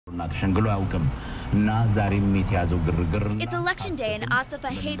It's election day in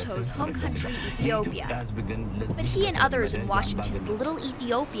Assefa Heto's home country, Ethiopia. But he and others in Washington's Little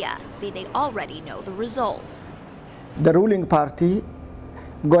Ethiopia say they already know the results. The ruling party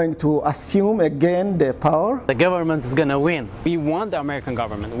going to assume again the power. The government is going to win. We want the American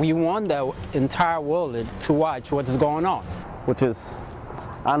government. We want the entire world to watch what is going on. Which is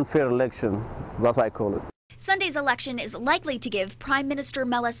unfair election, that's what I call it. Sunday's election is likely to give Prime Minister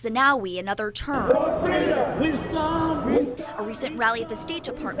Meles Zenawi another term. A recent rally at the State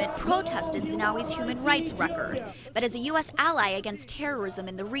Department protested Zenawi's human rights record. But as a U.S. ally against terrorism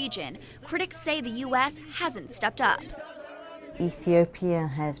in the region, critics say the U.S. hasn't stepped up. Ethiopia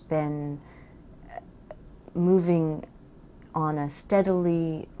has been moving on a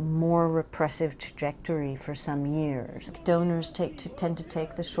steadily more repressive trajectory for some years. Donors tend to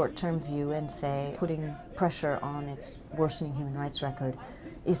take the short-term view and say putting pressure on its worsening human rights record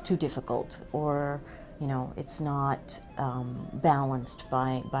is too difficult, or it's not balanced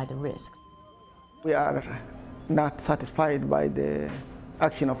by the risks. We are not satisfied by the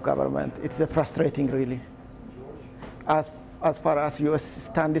action of government. It's frustrating, really. As far as U.S.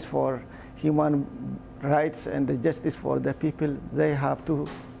 stands for human rights and the justice for the people, they have to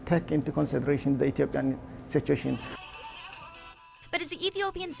take into consideration the Ethiopian situation. But as the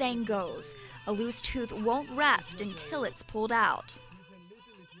Ethiopian saying goes, a loose tooth won't rest until it's pulled out.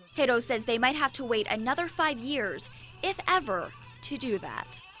 Heto says they might have to wait another 5 years, if ever, to do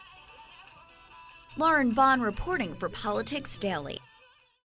that. Lauren Bond reporting for Politics Daily.